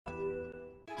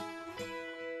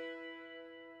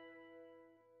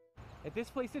At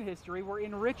this place in history, we're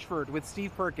in Richford with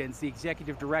Steve Perkins, the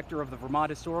executive director of the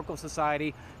Vermont Historical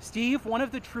Society. Steve, one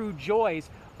of the true joys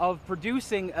of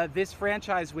producing this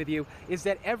franchise with you is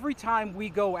that every time we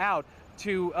go out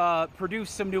to produce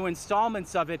some new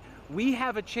installments of it, we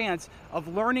have a chance of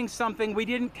learning something we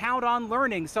didn't count on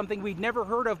learning, something we'd never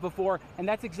heard of before, and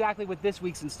that's exactly what this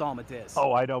week's installment is.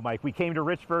 Oh, I know, Mike. We came to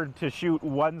Richford to shoot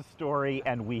one story,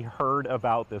 and we heard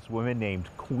about this woman named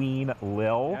Queen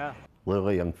Lil. Yeah.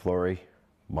 Lillian Fleury,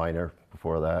 miner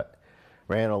before that.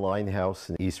 Ran a line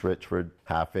house in East Richford,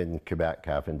 half in Quebec,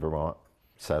 half in Vermont.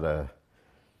 Set a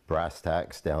brass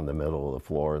tacks down the middle of the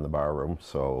floor in the bar room,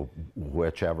 so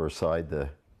whichever side the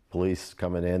police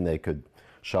coming in, they could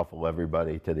shuffle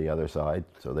everybody to the other side,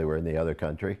 so they were in the other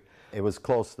country. It was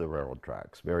close to the railroad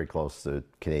tracks, very close to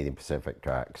Canadian Pacific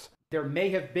tracks. There may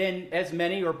have been as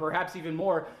many or perhaps even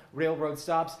more railroad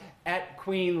stops at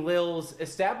Queen Lil's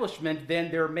establishment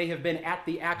than there may have been at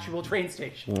the actual train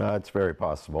station. It's very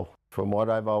possible. From what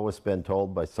I've always been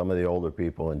told by some of the older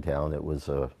people in town, it was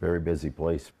a very busy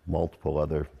place. Multiple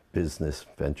other business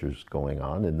ventures going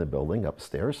on in the building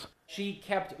upstairs. She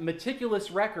kept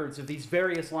meticulous records of these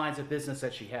various lines of business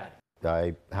that she had.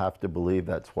 I have to believe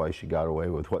that's why she got away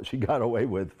with what she got away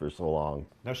with for so long.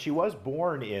 Now, she was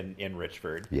born in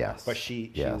Richford. Yes. But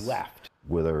she left.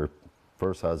 With her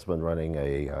first husband running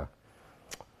a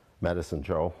medicine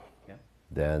show. Yeah.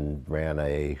 Then ran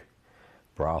a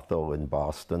brothel in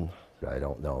Boston. I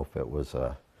don't know if it was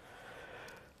a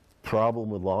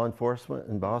problem with law enforcement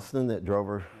in Boston that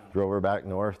drove her back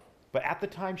north. But at the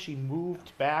time she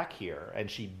moved back here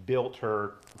and she built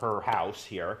her house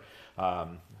here,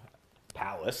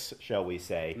 palace, shall we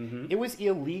say, it was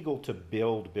illegal to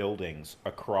build buildings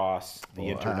across the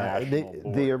international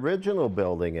border. The original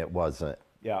building, it wasn't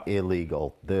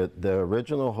illegal. The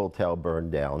original hotel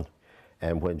burned down,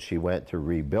 and when she went to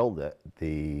rebuild it,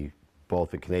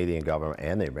 both the Canadian government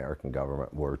and the American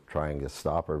government were trying to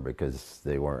stop her because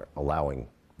they weren't allowing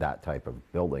that type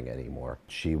of building anymore.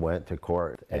 She went to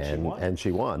court and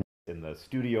she won. In the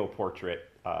studio portrait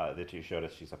that you showed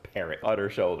us, she's a parrot on her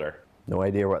shoulder. No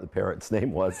idea what the parrot's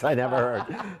name was. I never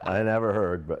heard. I never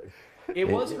heard, but it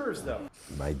was hers, though.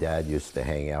 My dad used to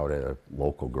hang out at a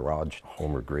local garage.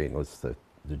 Homer Green was the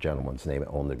gentleman's name that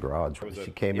owned the garage. She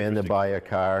came in to buy a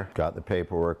car, got the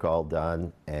paperwork all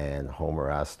done, and Homer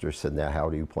asked her, said, "Now,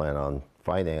 how do you plan on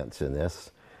financing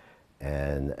this?"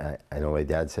 And I know my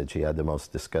dad said she had the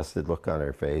most disgusted look on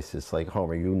her face. It's like,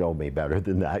 "Homer, you know me better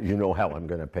than that. You know how I'm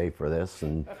going to pay for this."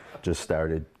 And just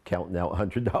started counting out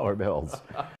 $100 bills.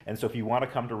 And so if you want to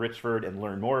come to Richford and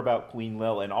learn more about Queen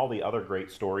Lil and all the other great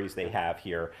stories they have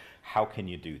here, how can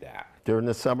you do that? During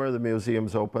the summer, the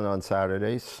museum's open on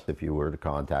Saturdays. If you were to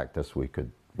contact us, we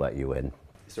could let you in.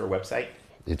 Is there a website?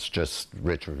 It's just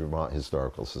Richford, Vermont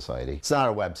Historical Society. It's not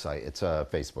a website, it's a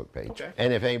Facebook page. Okay.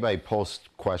 And if anybody posts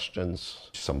questions,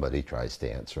 somebody tries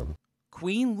to answer them.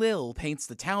 Queen Lil paints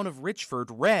the town of Richford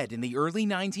red in the early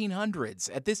 1900s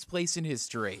at this place in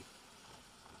history.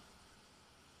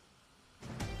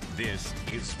 This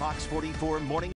is Fox 44 Morning.